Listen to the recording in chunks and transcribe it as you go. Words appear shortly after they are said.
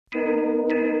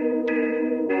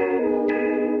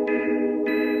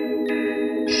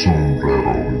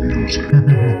Sombrero Muzic.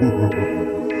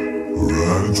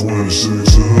 Riding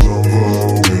 26 till I'm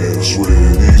voguing. I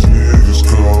swear these niggas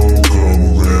cold.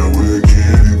 Come around with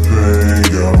candy paint.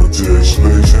 Got my text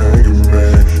space hanging,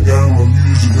 man. Got my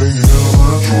music hanging out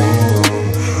my drum.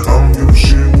 I don't give a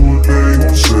shit what they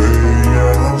gon' say.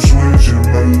 Yeah, I'm switching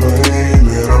my lane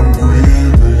and I'm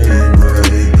gripping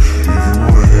rain. If you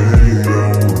wanna hate, I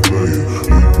wanna play it.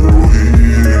 You go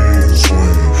here and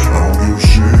swing. I don't give a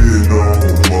shit no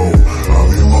more. I'm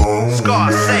in my own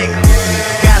Scarcega.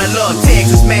 Gotta love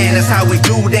Texas, man, that's how we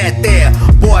do that there.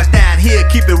 Boys down here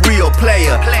keep it real,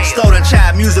 player. Stolen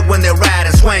child music when they're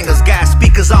riding swingers. Got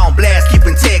speakers on blast,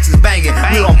 keeping Texas banging.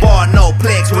 We don't bar no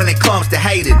plex when it comes to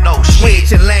hating. No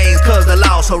switching lanes cause the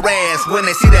lost harass. When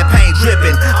they see that paint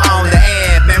dripping on the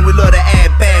ad, man, we love to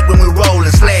add back when we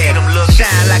rollin' slab.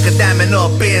 Shine like a diamond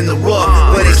up in the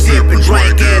rough, where they sip and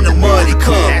drink in the muddy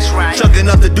cup. Chucking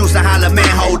up the deuce and holler, man,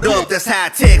 hold up. That's how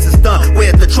Texas done,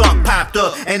 with the trunk popped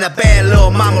up. And a bad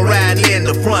little mama riding in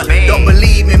the front. Don't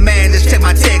believe me, man, just check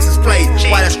my Texas plate.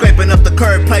 While they're scraping up the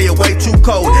curb, player way too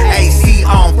cold. AC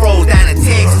on froze down in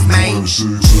Texas, man. 26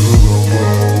 till I'm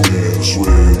voguing. I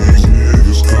swear these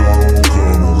niggas cold.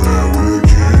 Come around with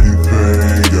candy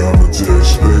paint. Got my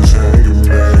text space hanging,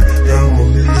 man. Got my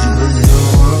music hanging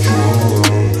out my drum.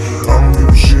 I don't give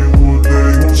a shit what they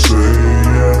gon' say.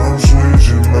 Yeah, I'm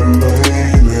switching my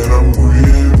lane and I'm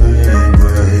gripping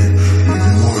rain. If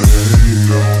you wanna hate,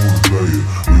 I wanna play it.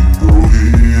 We can go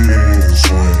here and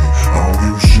swing. I don't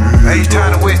give a shit. Hey, it's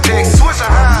time to West Texas.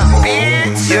 Swishahouse,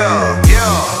 bitch. Yeah.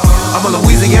 I'm a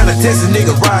Louisiana, Texas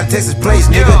nigga, ride Texas place,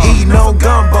 nigga. Eating on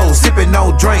gumbo, sipping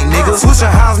on drink, nigga.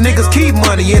 Swishahouse niggas keep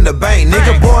money in the bank,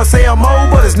 nigga. Boys say I'm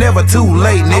old, but it's never too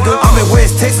late, nigga. I'm in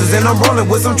West Texas and I'm rolling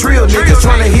with some trill niggas,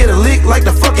 trying to hit a lick like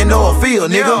the fucking oil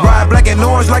field, nigga. Ride black and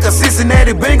orange like a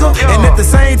Cincinnati Bengal, and at the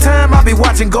same time I be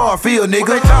watching Garfield,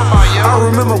 nigga. I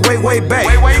remember way back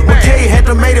when K had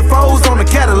the made it foes on the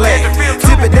Cadillac.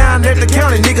 Tip it down at the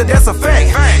county, nigga, that's a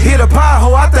fact. Hit a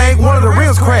pothole, I think one of the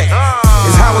rims cracked.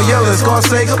 It's how we Yella and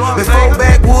Scarcega. Before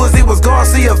backwoods, it was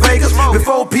Garcia Vegas.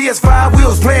 Before PS5, we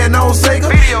was playing on Sega.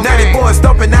 Now they boys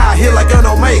thumping out here like an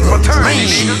Omega. I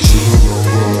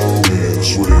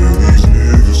swear these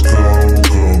niggas cold.